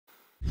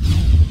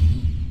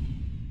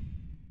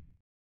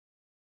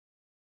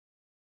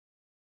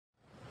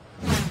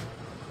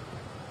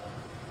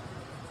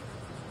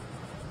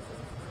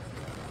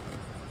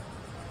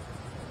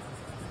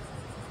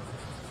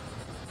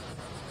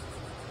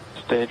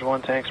Stage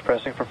 1 tanks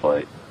pressing for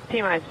flight.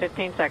 T-minus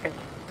 15 seconds.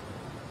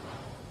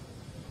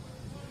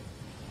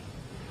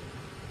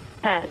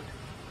 10,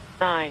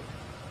 9,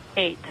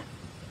 8,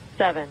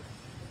 7,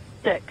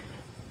 6,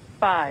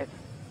 5,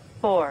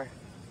 4,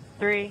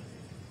 3,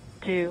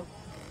 2,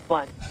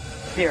 1,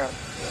 0.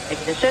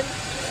 Ignition.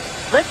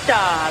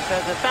 Liftoff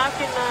of the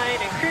Falcon 9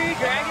 and Crew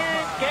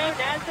Dragon.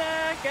 Go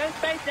NASA, go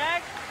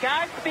SpaceX,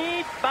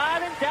 Godspeed,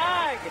 Bob and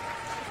Doug.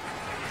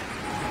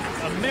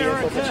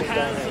 America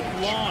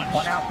has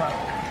launched.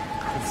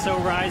 And so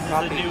rises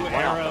a new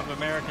era of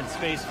American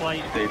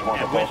spaceflight,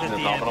 and with it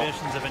the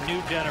ambitions of a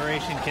new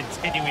generation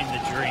continuing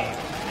the dream.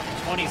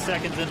 20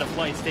 seconds into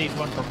flight, stage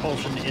 1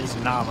 propulsion is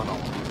nominal.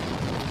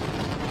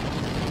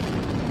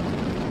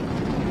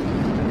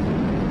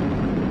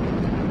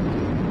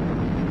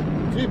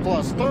 T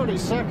plus 30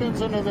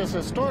 seconds into this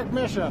historic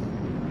mission.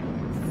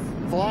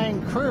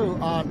 Flying crew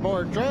on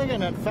board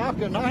Dragon and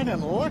Falcon 9,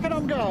 and look at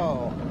them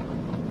go.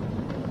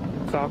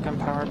 Falcon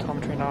power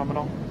telemetry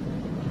nominal.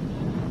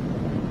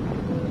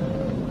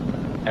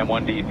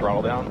 M1D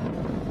throttle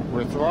down.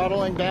 We're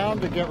throttling down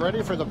to get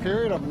ready for the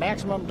period of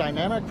maximum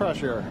dynamic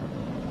pressure.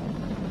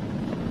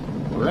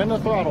 We're in the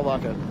throttle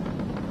bucket.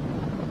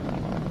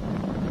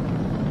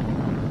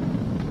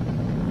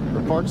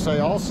 Reports say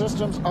all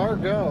systems are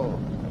go.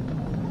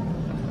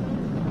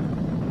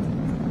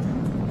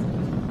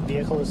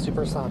 Vehicle is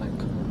supersonic.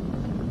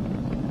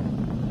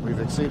 We've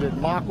exceeded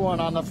Mach 1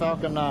 on the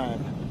Falcon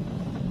 9.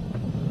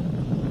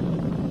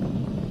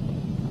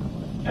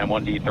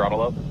 M1D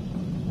throttle up.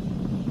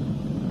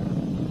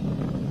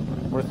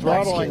 We're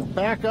throttling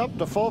back up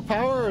to full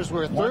power as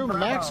we're through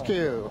max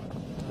Q.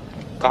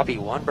 Copy,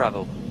 1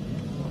 Bravo.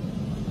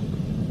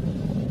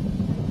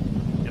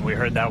 And we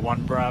heard that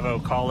 1 Bravo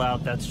call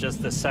out. That's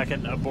just the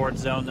second abort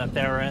zone that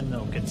they're in.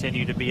 They'll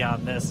continue to be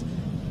on this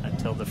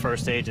until the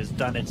first stage has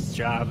done its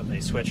job and they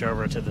switch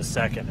over to the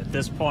second. At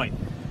this point,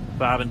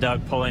 Bob and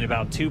Doug pulling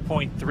about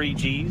 2.3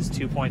 Gs,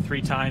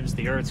 2.3 times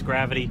the Earth's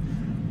gravity,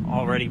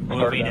 already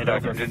moving at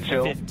over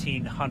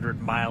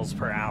 1,500 miles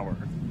per hour.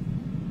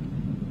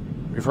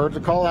 We've heard the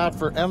call out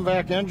for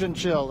MVAC engine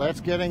chill.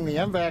 That's getting the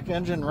MVAC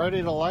engine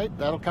ready to light.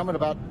 That'll come at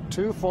about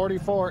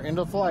 2:44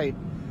 into flight.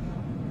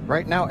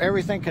 Right now,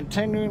 everything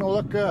continuing to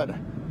look good.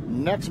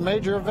 Next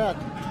major event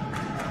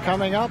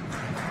coming up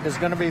is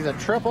going to be the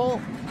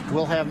triple.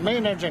 We'll have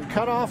main engine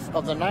cutoff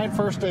of the 9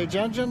 first stage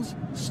engines,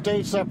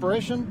 stage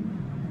separation,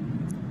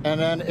 and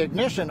then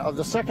ignition of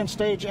the second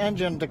stage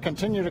engine to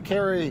continue to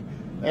carry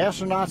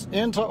astronauts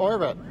into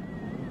orbit.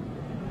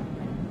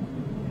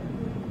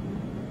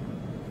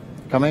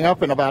 Coming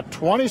up in about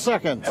 20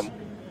 seconds.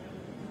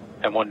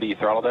 M1D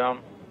throttle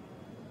down.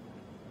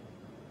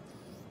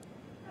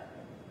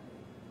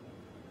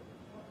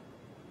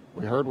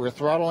 We heard we're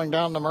throttling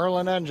down the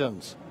Merlin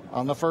engines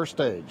on the first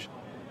stage.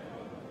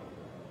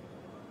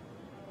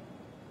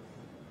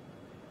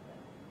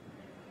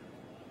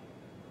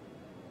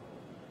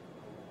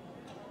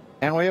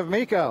 And we have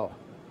MECO.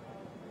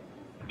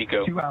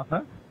 MECO. 2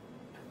 Alpha.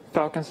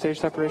 Falcon stage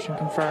separation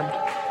confirmed.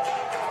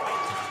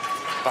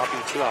 Copy,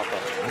 2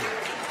 Alpha.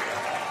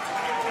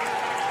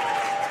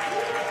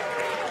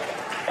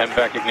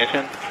 MVAC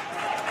ignition.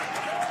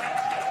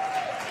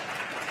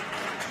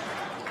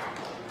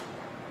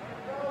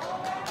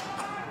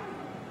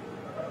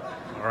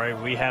 All right,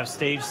 we have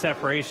stage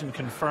separation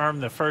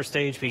confirmed. The first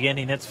stage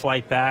beginning its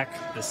flight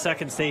back. The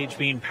second stage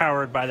being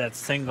powered by that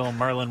single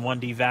Merlin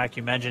 1D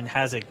vacuum engine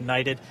has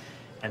ignited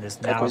and is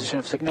now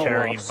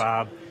carrying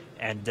Bob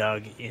and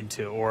Doug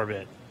into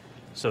orbit.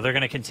 So they're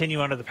going to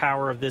continue under the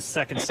power of this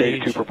second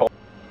stage.